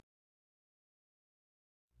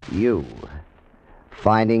You,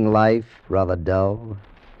 finding life rather dull?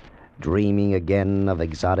 Dreaming again of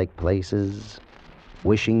exotic places?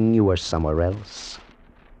 Wishing you were somewhere else?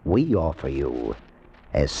 We offer you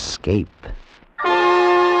escape.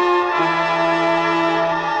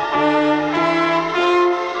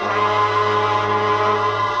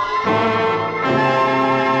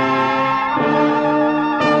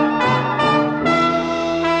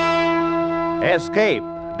 Escape,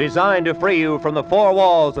 designed to free you from the four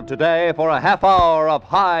walls of today for a half hour of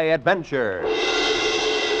high adventure.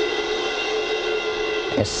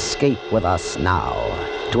 Escape with us now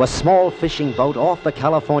to a small fishing boat off the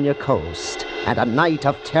California coast and a night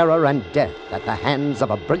of terror and death at the hands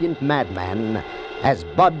of a brilliant madman, as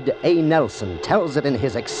Bud A. Nelson tells it in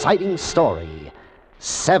his exciting story,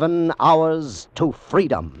 7 Hours to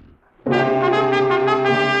Freedom.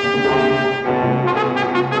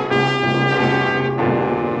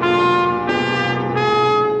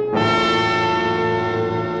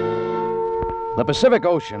 The Pacific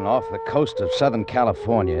Ocean off the coast of Southern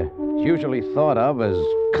California is usually thought of as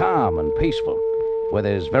calm and peaceful, where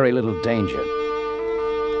there's very little danger.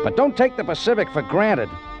 But don't take the Pacific for granted,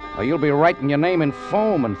 or you'll be writing your name in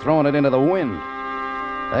foam and throwing it into the wind.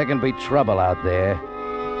 There can be trouble out there,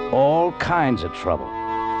 all kinds of trouble.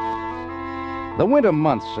 The winter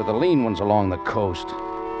months are the lean ones along the coast.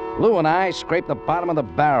 Lou and I scrape the bottom of the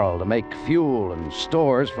barrel to make fuel and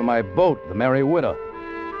stores for my boat, the Merry Widow.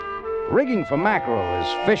 Rigging for mackerel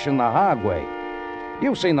is fishing the hard way.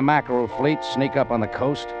 You've seen the mackerel fleet sneak up on the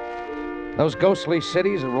coast. Those ghostly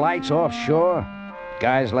cities of lights offshore.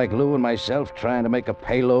 Guys like Lou and myself trying to make a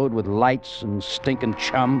payload with lights and stinking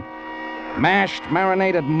chum. Mashed,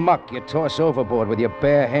 marinated muck you toss overboard with your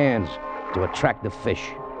bare hands to attract the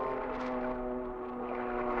fish.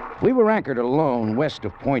 We were anchored alone west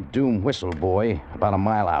of Point Doom Whistle Buoy, about a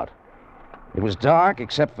mile out. It was dark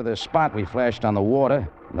except for the spot we flashed on the water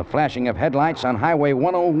and the flashing of headlights on Highway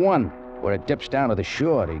 101, where it dips down to the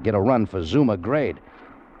shore to get a run for Zuma Grade.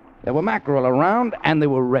 There were mackerel around, and they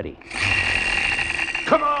were ready.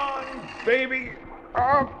 Come on, baby.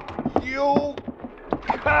 Up you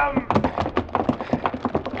come.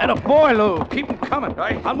 And a boy, Lou. Keep them coming.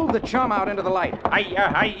 Right. I'll move the chum out into the light.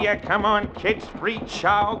 Hiya, come on, kids. Free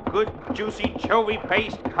chow, good juicy chovy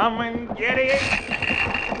paste. Come and get it.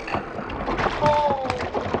 Oh,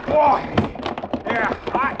 boy. They're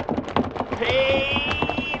hot.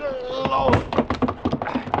 Payload.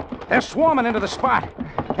 They're swarming into the spot.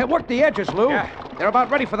 Hey, work the edges, Lou. Yeah. They're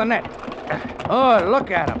about ready for the net. Oh,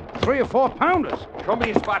 look at them. 3 or 4 pounders. Show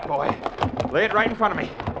me a spot, boy. Lay it right in front of me.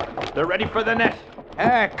 They're ready for the net.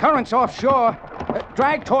 Currents offshore.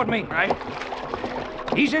 Drag toward me. Right?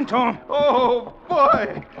 Ease into him. Oh,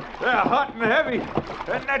 boy. They're hot and heavy.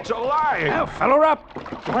 The net's alive. Now, fill her up.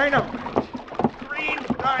 Dynamite. Green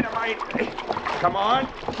dynamite. Come on,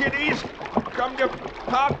 kiddies. Come to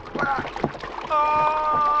Papa.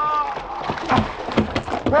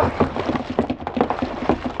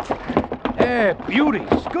 Hey,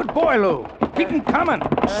 beauties. Good boy, Lou. Keep them coming.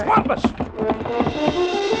 Swamp us.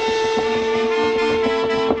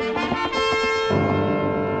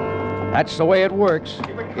 That's the way it works,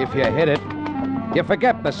 if you hit it. You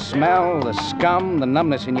forget the smell, the scum, the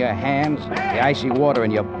numbness in your hands, the icy water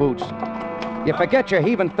in your boots. You forget you're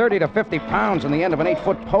heaving 30 to 50 pounds on the end of an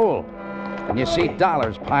 8-foot pole. And you see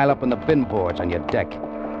dollars pile up in the bin boards on your deck.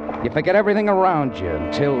 You forget everything around you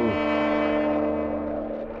until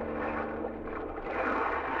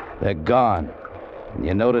they're gone. And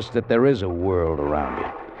you notice that there is a world around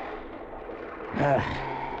you.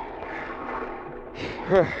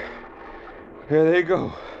 Here they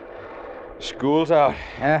go. School's out.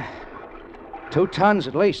 2 tons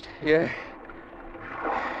at least. Yeah.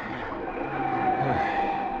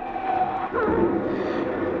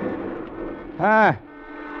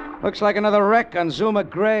 Looks like another wreck on Zuma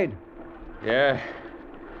Grade. Yeah.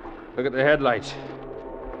 Look at the headlights.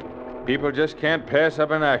 People just can't pass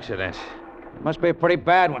up an accident. Must be a pretty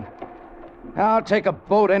bad one. I'll take a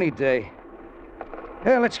boat any day.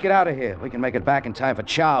 Yeah, let's get out of here. We can make it back in time for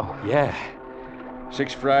chow. Yeah.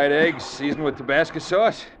 6 fried eggs seasoned with Tabasco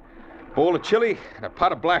sauce, bowl of chili, and a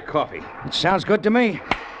pot of black coffee. It sounds good to me.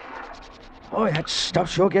 Boy, that stuff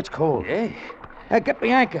sure gets cold. Yeah. Hey, get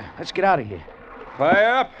the anchor. Let's get out of here.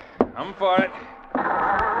 Fire up. I'm for it.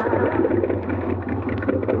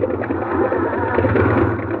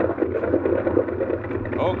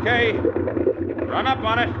 Okay. Run up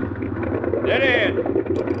on it. Dead ahead.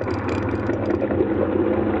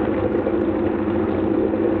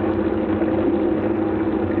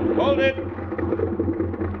 Hold it.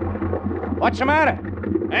 What's the matter?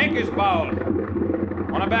 Anchor's fouled.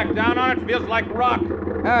 Want to back down on it? Feels like rock.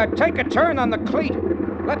 Take a turn on the cleat.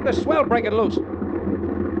 Let the swell break it loose.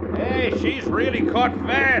 Hey, she's really caught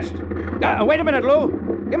fast. Wait a minute,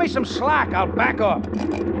 Lou. Give me some slack. I'll back off.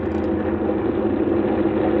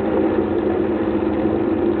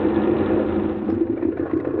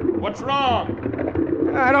 What's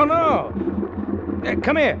wrong? I don't know.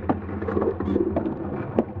 Come here.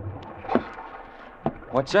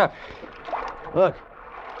 What's up? Look.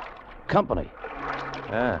 Company.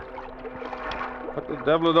 Yeah. What the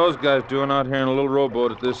devil are those guys doing out here in a little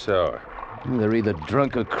rowboat at this hour? They're either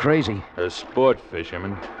drunk or crazy. They're sport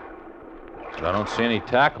fishermen. But I don't see any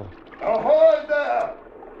tackle. Ahoy there!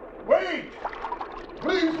 Wait!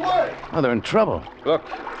 Please wait! Oh, they're in trouble. Look.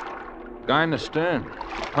 Guy in the stern.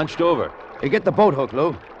 Hunched over. You get the boat hook,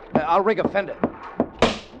 Lou. I'll rig a fender.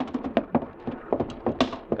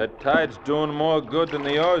 That tide's doing more good than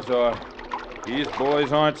the oars are. These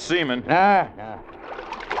boys aren't seamen. Nah.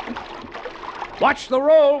 Watch the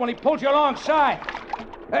roll when he pulls you alongside.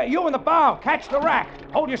 You in the bow, catch the rack.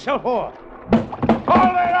 Hold yourself over.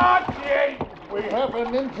 Hold it on, Jake! We have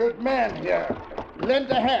an injured man here. Lend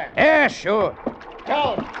a hand. Yeah, sure.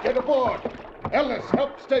 Cal, get aboard. Ellis,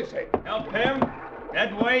 help Stacy. Help him?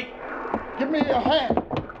 Dead weight. Give me your hand.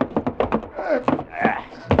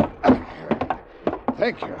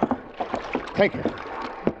 Thank you. Thank you.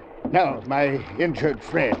 Now, my injured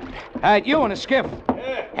friend. You in a skiff.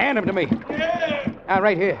 Yeah. Hand him to me. Yeah.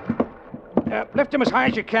 Right here. Lift him as high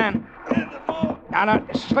as you can. Now,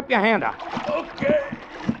 slip your hand out. Okay.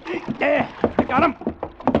 There. I got him.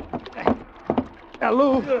 Now,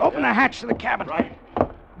 Lou, open the hatch to the cabin. Right.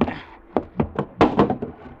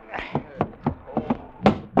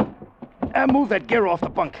 Move that gear off the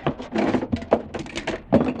bunk.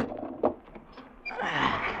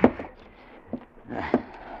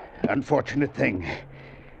 Unfortunate thing.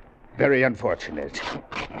 Very unfortunate.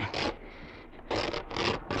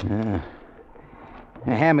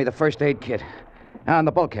 Hand me the first aid kit. On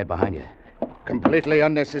the bulkhead behind you. Completely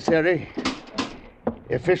unnecessary.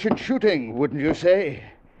 Efficient shooting, wouldn't you say?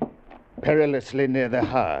 Perilously near the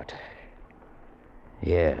heart.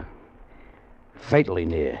 Yeah. Fatally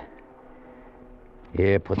near.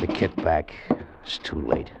 Here, put the kit back. It's too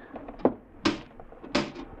late.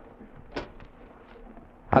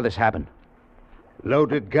 How'd this happen?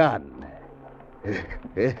 Loaded gun.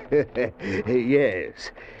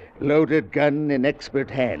 Yes. Loaded gun in expert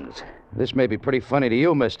hands. This may be pretty funny to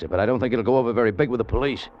you, mister, but I don't think it'll go over very big with the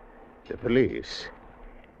police. The police?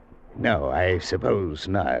 No, I suppose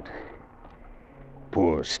not.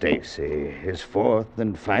 Poor Stacy, his fourth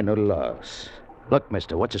and final loss. Look,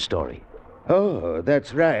 mister, what's the story? Oh,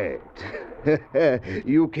 that's right.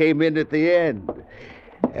 You came in at the end.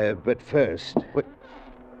 But first...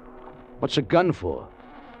 What's a gun for?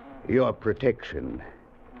 Your protection.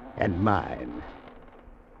 And mine.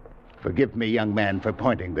 Forgive me, young man, for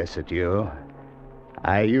pointing this at you.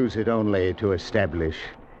 I use it only to establish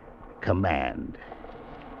command.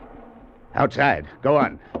 Outside. Go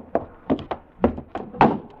on.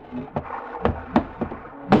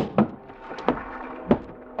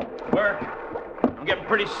 Burke, I'm getting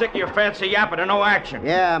pretty sick of your fancy yapping and no action.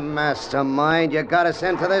 Yeah, mastermind. You got us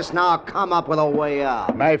into this. Now come up with a way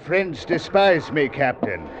out. My friends despise me,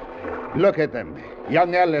 Captain. Look at them.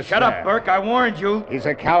 Young Ellis. Shut up, Burke. I warned you. He's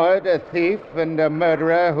a coward, a thief, and a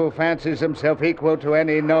murderer who fancies himself equal to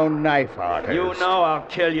any known knife artist. You know I'll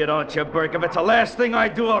kill you, don't you, Burke? If it's the last thing I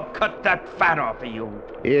do, I'll cut that fat off of you.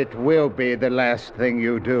 It will be the last thing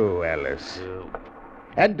you do, Ellis.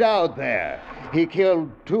 And Dowd there. He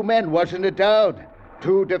killed 2 men, wasn't it, Dowd?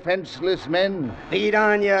 2 defenseless men. Feed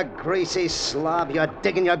on, you greasy slob. You're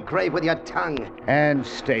digging your grave with your tongue. And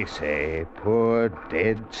Stacy, poor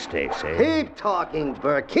dead Stacy. Keep talking,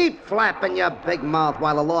 Burke. Keep flapping your big mouth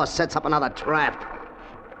while the law sets up another trap.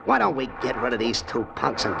 Why don't we get rid of these 2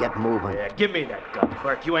 punks and get moving? Yeah, give me that gun,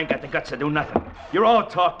 Burke. You ain't got the guts to do nothing. You're all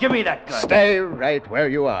talk. Give me that gun. Stay right where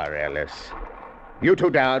you are, Ellis. You too,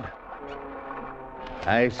 Dowd.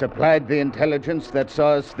 I supplied the intelligence that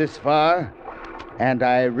saw us this far, and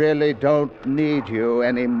I really don't need you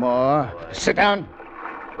anymore. Sit down.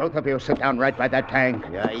 Both of you sit down right by that tank.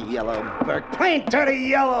 You're yellow, Burke. Plain dirty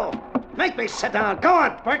yellow. Make me sit down. Go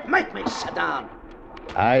on, Burke. Make me sit down.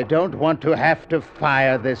 I don't want to have to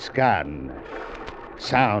fire this gun.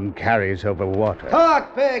 Sound carries over water.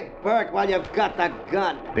 Talk big, Burke, while you've got the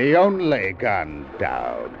gun. The only gun,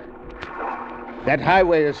 Dowd. That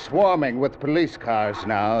highway is swarming with police cars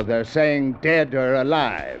now. They're saying dead or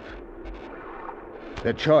alive.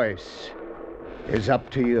 The choice is up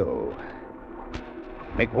to you.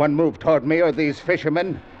 Make one move toward me or these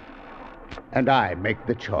fishermen, and I make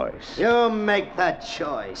the choice. You make the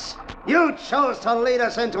choice. You chose to lead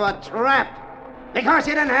us into a trap because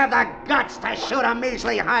you didn't have the guts to shoot a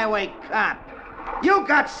measly highway cop. You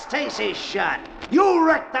got Stacy shot. You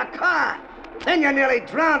wrecked the car. Then you nearly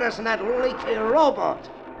drowned us in that leaky rowboat.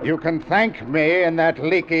 You can thank me in that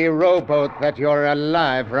leaky rowboat that you're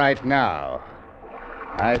alive right now.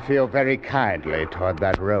 I feel very kindly toward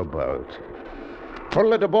that rowboat.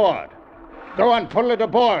 Pull it aboard. Go on, pull it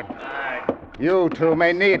aboard. You two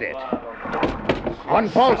may need it. One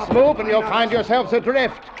false move and you'll find yourselves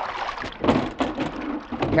adrift.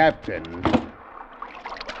 Captain,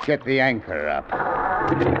 get the anchor up.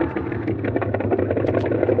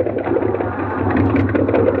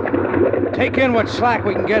 Take in what slack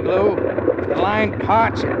we can get, Lou. The line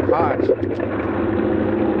parts and parts.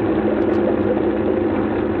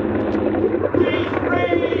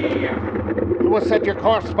 You will set your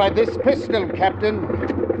course by this pistol, Captain.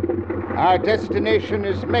 Our destination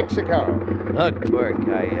is Mexico. Look, Burke,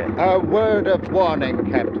 A word of warning,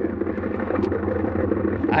 Captain.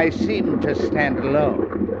 I seem to stand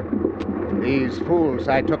alone. These fools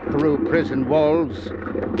I took through prison walls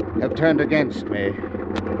have turned against me.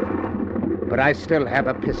 But I still have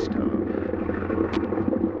a pistol.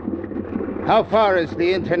 How far is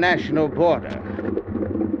the international border?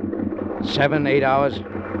 7, 8 hours.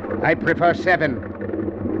 I prefer 7.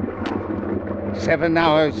 7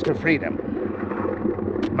 hours to freedom.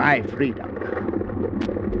 My freedom.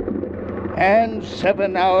 And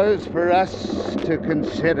 7 hours for us to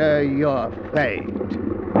consider your fate.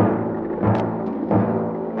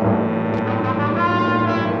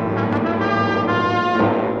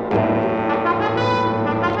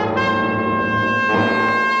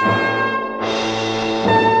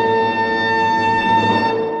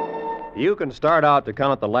 You can start out to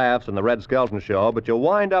count the laughs in the Red Skelton Show, but you'll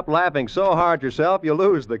wind up laughing so hard yourself you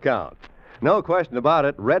lose the count. No question about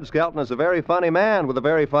it, Red Skelton is a very funny man with a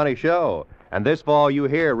very funny show. And this fall you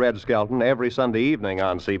hear Red Skelton every Sunday evening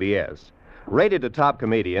on CBS. Rated a top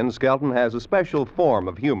comedian, Skelton has a special form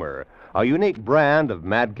of humor, a unique brand of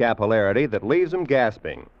madcap hilarity that leaves him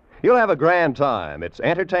gasping. You'll have a grand time. It's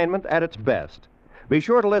entertainment at its best. Be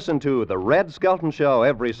sure to listen to The Red Skelton Show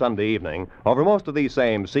every Sunday evening over most of these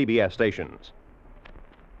same CBS stations.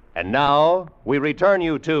 And now, we return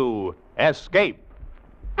you to Escape.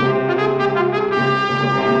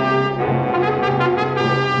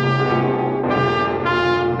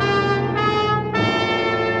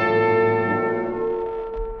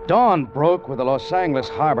 Dawn broke with the Los Angeles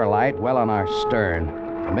harbor light well on our stern.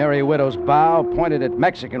 The Merry Widow's bow pointed at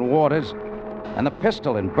Mexican waters, and the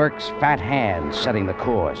pistol in Burke's fat hand setting the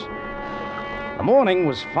course. The morning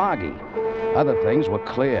was foggy. Other things were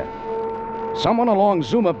clear. Someone along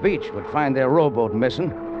Zuma Beach would find their rowboat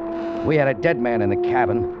missing. We had a dead man in the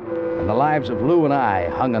cabin, and the lives of Lou and I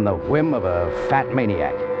hung on the whim of a fat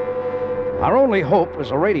maniac. Our only hope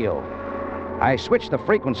was a radio. I switched the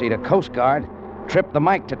frequency to Coast Guard, tripped the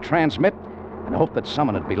mic to transmit, and hoped that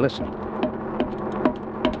someone would be listening.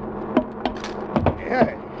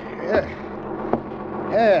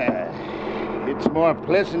 It's more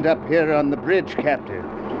pleasant up here on the bridge, Captain.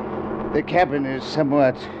 The cabin is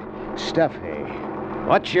somewhat stuffy.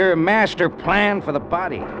 What's your master plan for the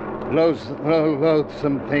body?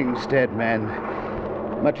 Loathsome things, dead man.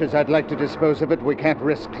 Much as I'd like to dispose of it, we can't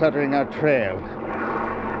risk cluttering our trail.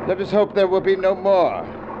 Let us hope there will be no more.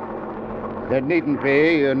 There needn't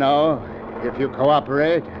be, you know, if you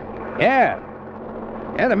cooperate. Yeah,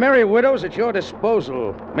 the Merry Widow's at your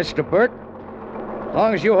disposal, Mr. Burke. As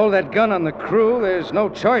long as you hold that gun on the crew, there's no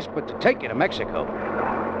choice but to take you to Mexico.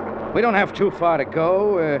 We don't have too far to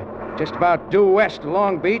go. Just about due west of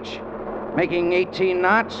Long Beach, making 18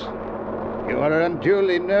 knots. You are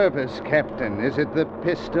unduly nervous, Captain. Is it the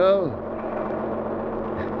pistol?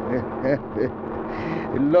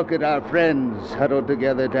 Look at our friends huddled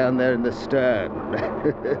together down there in the stern.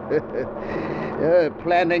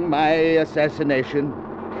 Planning my assassination,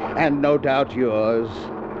 and no doubt yours.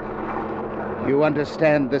 You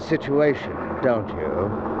understand the situation, don't you?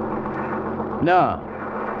 No.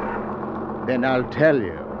 Then I'll tell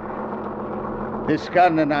you. This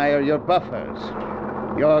gun and I are your buffers,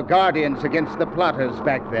 your guardians against the plotters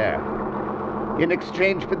back there. In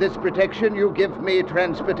exchange for this protection, you give me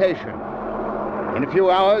transportation. In a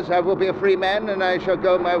few hours, I will be a free man, and I shall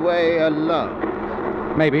go my way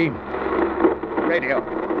alone. Maybe. Radio.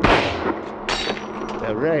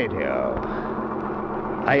 The radio.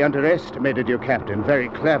 I underestimated you, Captain. Very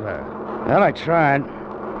clever. Well, I tried.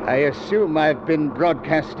 I assume I've been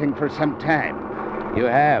broadcasting for some time. You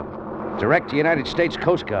have. Direct to United States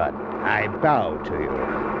Coast Guard. I bow to you.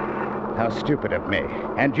 How stupid of me.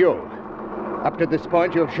 And you. Up to this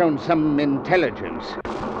point, you have shown some intelligence.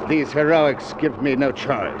 These heroics give me no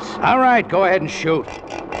choice. All right, go ahead and shoot.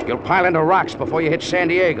 You'll pile into rocks before you hit San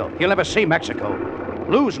Diego. You'll never see Mexico.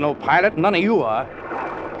 Lou's no pilot, none of you are.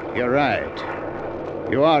 You're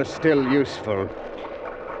right. You are still useful.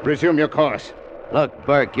 Resume your course. Look,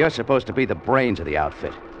 Burke, you're supposed to be the brains of the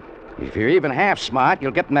outfit. If you're even half smart,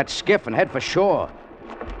 you'll get in that skiff and head for shore.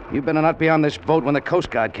 You better not be on this boat when the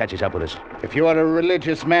Coast Guard catches up with us. If you are a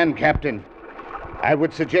religious man, Captain, I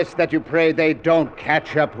would suggest that you pray they don't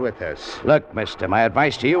catch up with us. Look, mister, my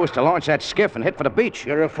advice to you is to launch that skiff and hit for the beach.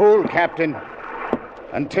 You're a fool, Captain.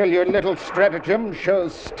 Until your little stratagem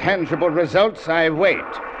shows tangible results, I wait.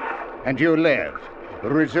 And you live.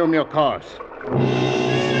 Resume your course.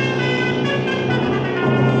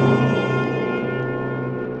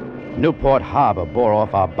 Newport Harbor bore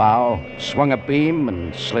off our bow, swung a beam,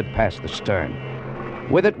 and slid past the stern.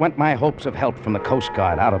 With it went my hopes of help from the Coast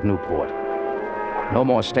Guard out of Newport. No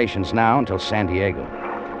more stations now until San Diego.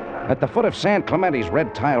 At the foot of San Clemente's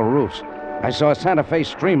red tile roofs, I saw a Santa Fe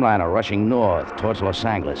streamliner rushing north towards Los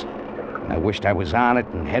Angeles. I wished I was on it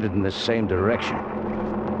and headed in the same direction.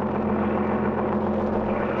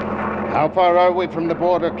 How far are we from the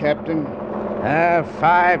border, Captain?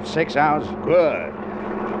 5, 6 hours. Good.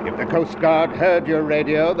 If the Coast Guard heard your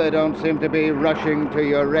radio, they don't seem to be rushing to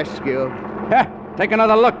your rescue. Take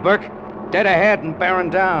another look, Burke. Dead ahead and bearing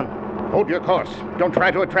down. Hold your course. Don't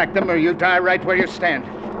try to attract them or you die right where you stand.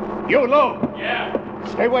 You, Lou! Yeah.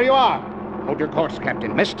 Stay where you are. Hold your course,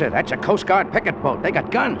 Captain. Mister, that's a Coast Guard picket boat. They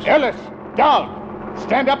got guns. Ellis, down.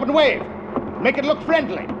 Stand up and wave. Make it look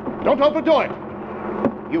friendly. Don't overdo it.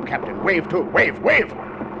 You, Captain, wave too. Wave, wave.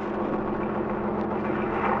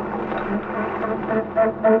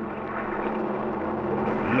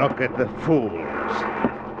 Look at the fools.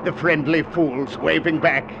 The friendly fools waving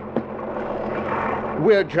back.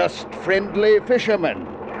 We're just friendly fishermen.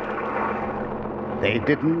 They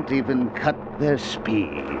didn't even cut their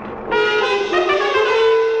speed.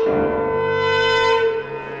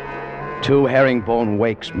 Two herringbone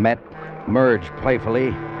wakes met, merged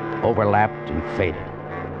playfully, overlapped, and faded.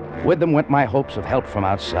 With them went my hopes of help from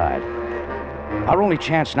outside. Our only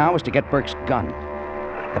chance now was to get Burke's gun.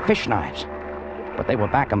 The fish knives. But they were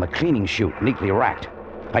back on the cleaning chute, neatly racked.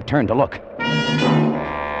 I turned to look.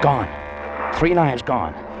 Gone. 3 knives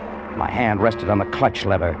gone. My hand rested on the clutch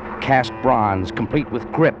lever, cast bronze, complete with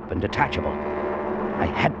grip and detachable. I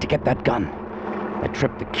had to get that gun. I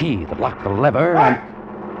tripped the key that locked the lever and...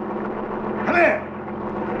 Come here.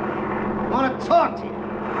 I want to talk to you.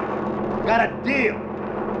 Got a deal.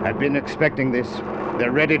 I've been expecting this.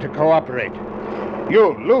 They're ready to cooperate.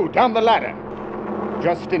 You, Lou, down the ladder.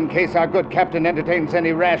 Just in case our good captain entertains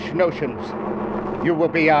any rash notions. You will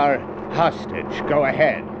be our hostage. Go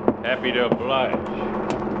ahead. Happy to oblige.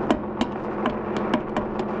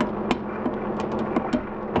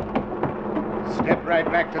 Step right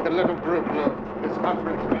back to the little group, Lou. This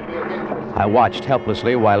conference may be of interest. I watched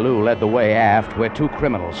helplessly while Lou led the way aft where 2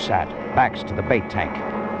 criminals sat, backs to the bait tank.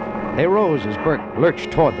 They rose as Burke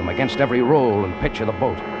lurched toward them against every roll and pitch of the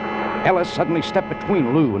boat. Ellis suddenly stepped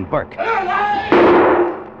between Lou and Burke.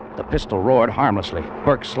 The pistol roared harmlessly.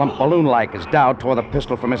 Burke slumped balloon-like as Dowd tore the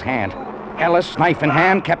pistol from his hand. Ellis, knife in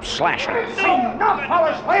hand, kept slashing. Enough,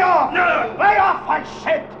 fellas. Lay off. No. Lay off, I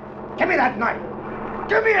said. Give me that knife.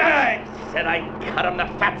 Give me it. I said I'd cut him, the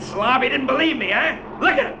fat slob. He didn't believe me, huh?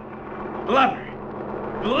 Look at him. Blubber.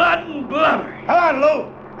 Blood and blubber. Come on, Lou.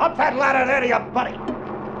 Up that ladder there to your buddy.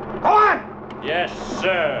 Go on. Yes,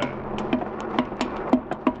 sir.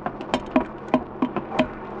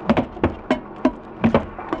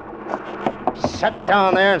 Sit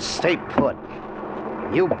down there and stay put.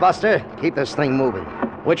 You, Buster, keep this thing moving.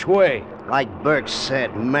 Which way? Like Burke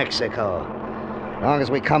said, Mexico. As long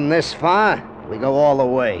as we come this far, we go all the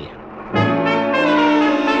way.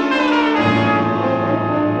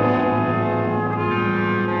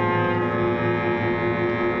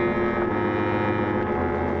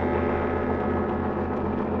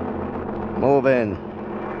 Move in.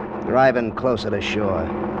 Drive in closer to shore.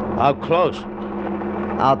 How close?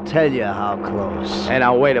 I'll tell you how close. Hey,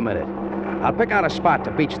 now, wait a minute. I'll pick out a spot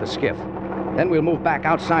to beach the skiff. Then we'll move back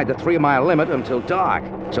outside the 3-mile limit until dark,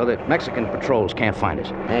 so that Mexican patrols can't find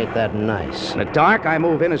us. Ain't that nice? In the dark, I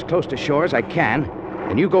move in as close to shore as I can,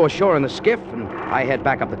 and you go ashore in the skiff, and I head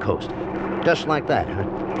back up the coast. Just like that, huh?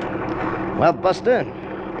 Well, Buster,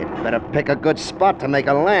 you'd better pick a good spot to make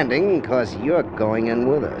a landing, because you're going in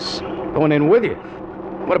with us. Going in with you?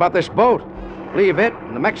 What about this boat? Leave it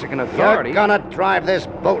and the Mexican authority... You're gonna drive this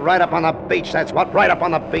boat right up on the beach, that's what, right up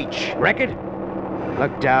on the beach. Wreck it?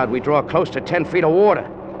 Look, Dowd, we draw close to 10 feet of water.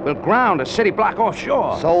 We'll ground a city block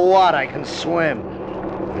offshore. So what? I can swim.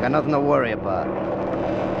 I got nothing to worry about.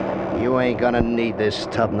 You ain't gonna need this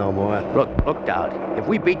tub no more. Look, Dowd. If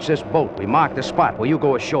we beach this boat, we mark the spot where you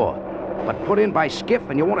go ashore. But put in by skiff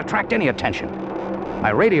and you won't attract any attention. My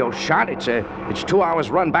radio's shot. It's 2 hours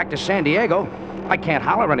run back to San Diego. I can't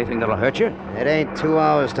holler anything that'll hurt you. It ain't 2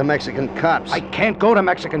 hours to Mexican cops. I can't go to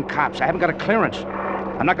Mexican cops. I haven't got a clearance.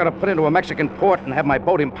 I'm not gonna put into a Mexican port and have my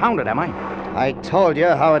boat impounded, am I? I told you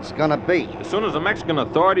how it's gonna be. As soon as the Mexican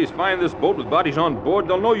authorities find this boat with bodies on board,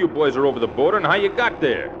 they'll know you boys are over the border and how you got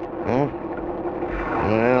there. Huh?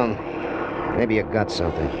 Well, maybe you got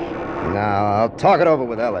something. Now, I'll talk it over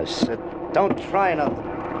with Ellis. Don't try nothing.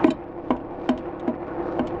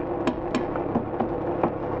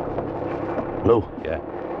 Lou? Yeah?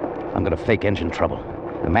 I'm gonna fake engine trouble.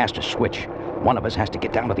 The master switch. One of us has to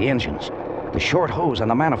get down to the engines. The short hose on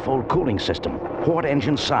the manifold cooling system. Port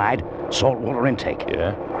engine side, saltwater intake.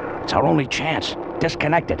 Yeah? It's our only chance.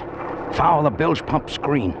 Disconnect it. Foul the bilge pump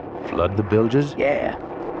screen. Flood the bilges? Yeah.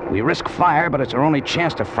 We risk fire, but it's our only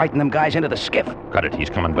chance to frighten them guys into the skiff. Got it. He's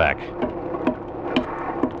coming back.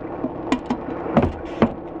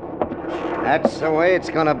 That's the way it's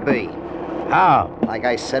gonna be. How? Like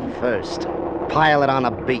I said first. Pile it on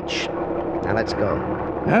the beach. Now let's go.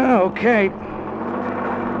 Oh, okay.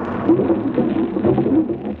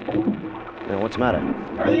 Now, what's the matter?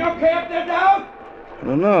 Everything okay up there, Dowd? I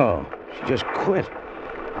don't know. She just quit.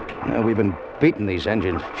 We've been beating these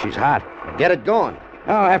engines. She's hot. Get it going.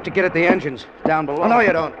 Oh, I'll have to get at the engines down below. Oh, no,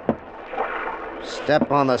 you don't.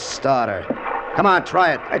 Step on the starter. Come on,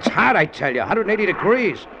 try it. It's hot, I tell you. 180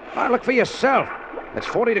 degrees. Oh, look for yourself. That's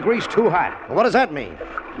 40 degrees too hot. Well, what does that mean?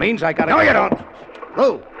 Means I gotta... No, you don't.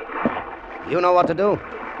 Lou, you know what to do?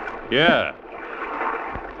 Yeah.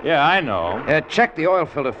 Yeah, I know. Check the oil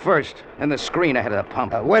filter first, then the screen ahead of the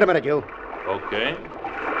pump. Wait a minute, you. Okay.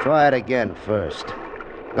 Try it again first.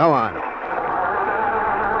 Go on.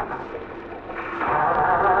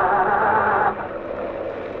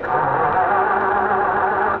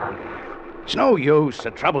 It's no use.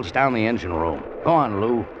 The trouble's down the engine room. Go on,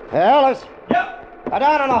 Lou. Hey, Ellis. Yep. Go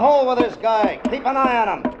down in the hole with this guy. Keep an eye on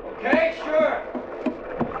him. Okay, sure.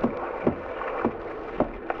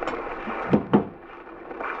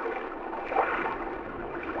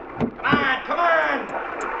 Come on!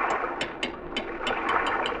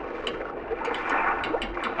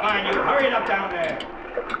 Come on, you. Hurry it up down there.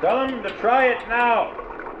 Tell him to try it now.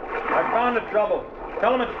 I found the trouble.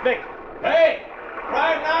 Tell him it's fixed. Hey!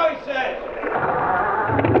 Try it now, he says.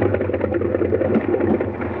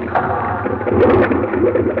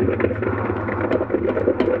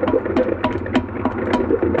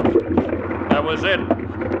 That was it.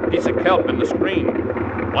 Piece of kelp in the screen.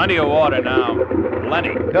 Plenty of water now.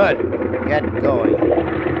 Plenty. Good. Get going.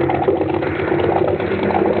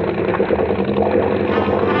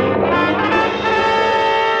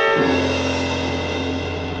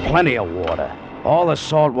 Plenty of water. All the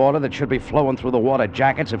salt water that should be flowing through the water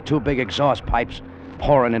jackets of two big exhaust pipes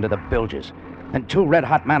pouring into the bilges, and two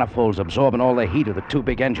red-hot manifolds absorbing all the heat of the two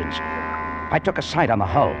big engines. I took a sight on the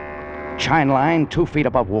hull. Chine line 2 feet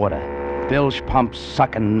above water. Bilge pumps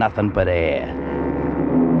sucking nothing but air.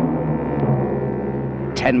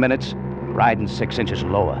 10 minutes, riding 6 inches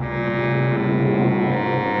lower.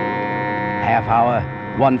 Half hour,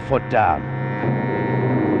 1 foot down.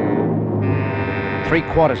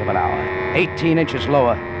 3/4 of an hour, 18 inches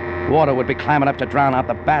lower. Water would be climbing up to drown out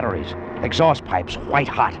the batteries. Exhaust pipes, white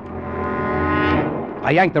hot.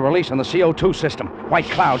 I yanked the release on the CO2 system. White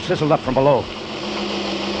clouds sizzled up from below.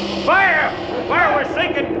 Fire! Fire, we're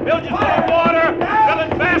sinking! Bilges full of water!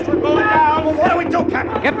 Filling fast, we're going down! What do we do,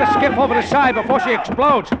 Captain? Get the skiff over the side before she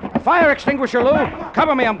explodes. Fire extinguisher, Lou.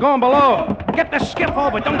 Cover me, I'm going below. Get the skiff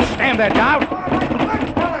over. Don't stand there, Dowd.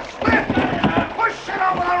 Push it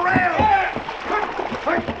over the rail!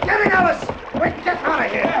 We're getting Ellis! We're getting out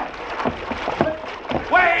of here!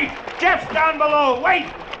 Wait! Jeff's down below! Wait!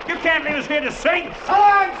 You can't leave us here to sink! So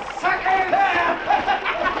long, suckers!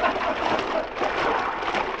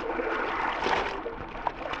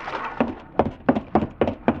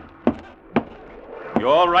 You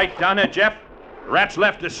all right down there, Jeff? Rats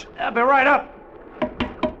left us. I'll be right up.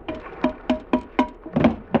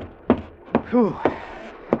 Whew.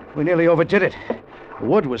 We nearly overdid it. The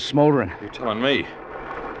wood was smoldering. You're telling me.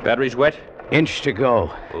 Batteries wet? Inch to go.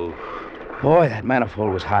 Oh, Boy, that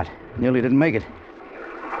manifold was hot. Nearly didn't make it.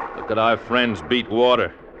 look at our friends beat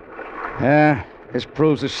water. Yeah, this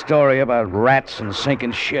proves the story about rats and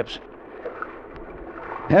sinking ships.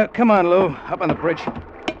 Yeah, come on, Lou. Up on the bridge.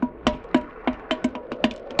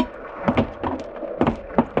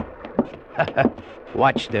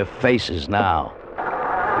 Watch their faces now.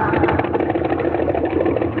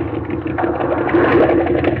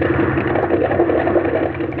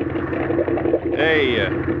 Hey,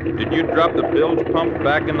 did you drop the bilge pump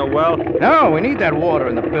back in the well? No, we need that water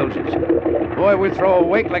in the bilges. Boy, we'd throw a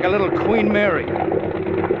wake like a little Queen Mary.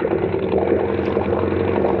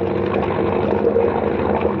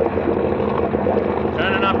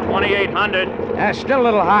 Turning up 2,800. Still a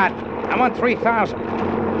little hot. I want 3,000.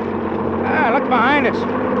 Look behind us.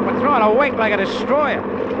 We're throwing a wake like a destroyer.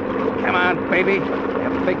 Come on, baby.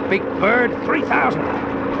 You big bird. 3,000.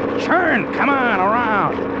 Churn. Come on,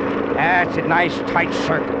 around. That's a nice, tight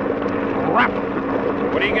circle. Wrap.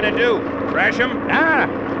 What are you going to do? Crash him?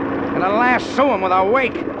 Gonna lasso him with a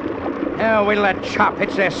wake. We let chop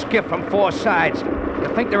hits their skiff from 4 sides.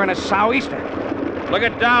 You think they're in a sou'easter? Look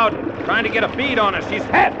at Dowd, trying to get a bead on us. He's...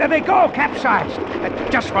 Hey, there they go, capsized.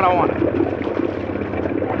 That's just what I wanted.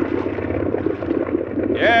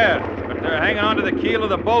 Yeah, but they're hanging onto the keel of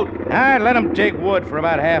the boat. Let them dig wood for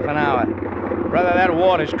about half an hour. Brother, that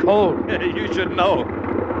water's cold. You should know.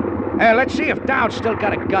 Let's see if Dowd's still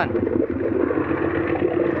got a gun.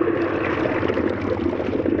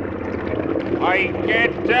 I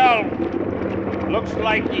can't tell. Looks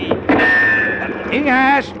like he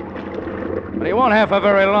has. But he won't have for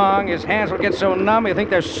very long. His hands will get so numb you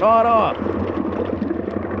think they're sawed off.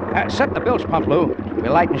 Set the bilge pump, Lou.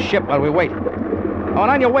 We'll lighten ship while we wait. Oh,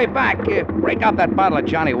 and on your way back, break out that bottle of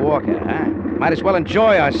Johnny Walker, huh? Might as well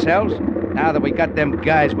enjoy ourselves now that we got them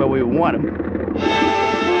guys where we want them.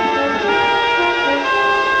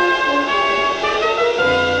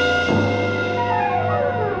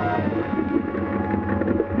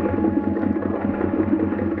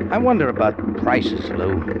 I wonder about prices,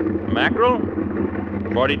 Lou. Mackerel?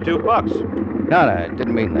 $42. No, I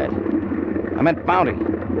didn't mean that. I meant bounty.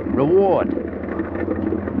 Reward.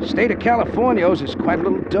 State of California owes us quite a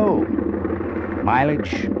little dough.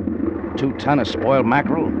 Mileage, 2 ton of spoiled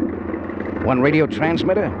mackerel, 1 radio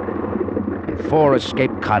transmitter, and 4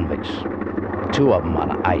 escaped convicts. 2 of them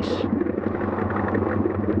on ice.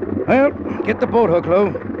 Well, get the boat hook,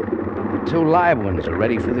 Lou. The 2 live ones are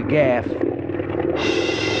ready for the gaff.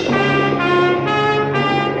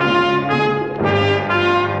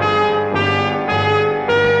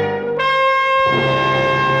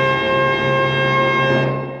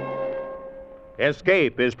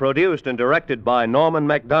 Escape is produced and directed by Norman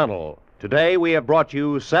MacDonald. Today we have brought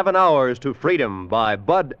you 7 Hours to Freedom by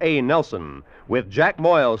Bud A. Nelson, with Jack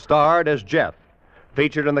Moyle starred as Jeff.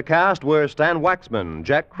 Featured in the cast were Stan Waxman,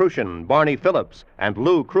 Jack Crucian, Barney Phillips, and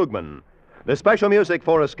Lou Krugman. The special music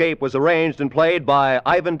for Escape was arranged and played by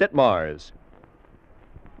Ivan Ditmars.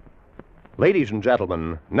 Ladies and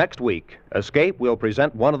gentlemen, next week, Escape will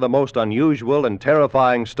present one of the most unusual and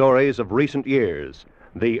terrifying stories of recent years.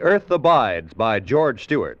 The Earth Abides by George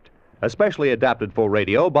Stewart, especially adapted for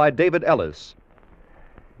radio by David Ellis.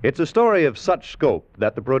 It's a story of such scope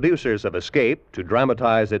that the producers of Escape, to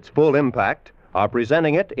dramatize its full impact, are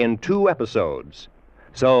presenting it in 2 episodes.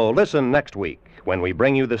 So listen next week when we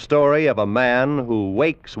bring you the story of a man who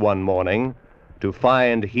wakes one morning to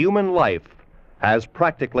find human life has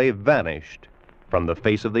practically vanished from the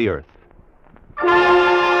face of the earth.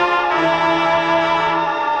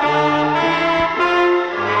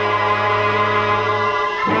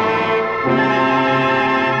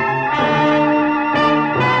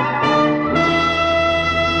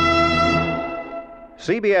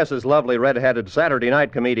 CBS's lovely red-headed Saturday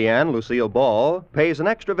night comedian, Lucille Ball, pays an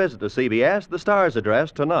extra visit to CBS, the Star's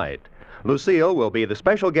address, tonight. Lucille will be the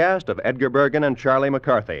special guest of Edgar Bergen and Charlie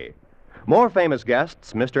McCarthy. More famous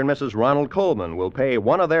guests, Mr. and Mrs. Ronald Coleman, will pay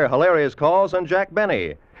one of their hilarious calls on Jack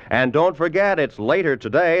Benny. And don't forget, it's later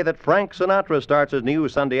today that Frank Sinatra starts his new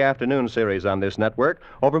Sunday afternoon series on this network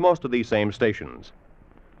over most of these same stations.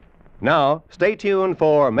 Now, stay tuned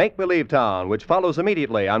for Make Believe Town, which follows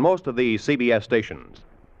immediately on most of the CBS stations.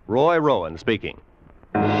 Roy Rowan speaking.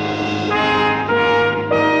 This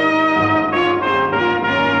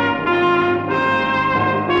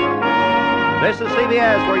is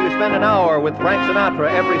CBS, where you spend an hour with Frank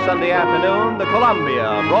Sinatra every Sunday afternoon, the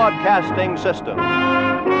Columbia Broadcasting System.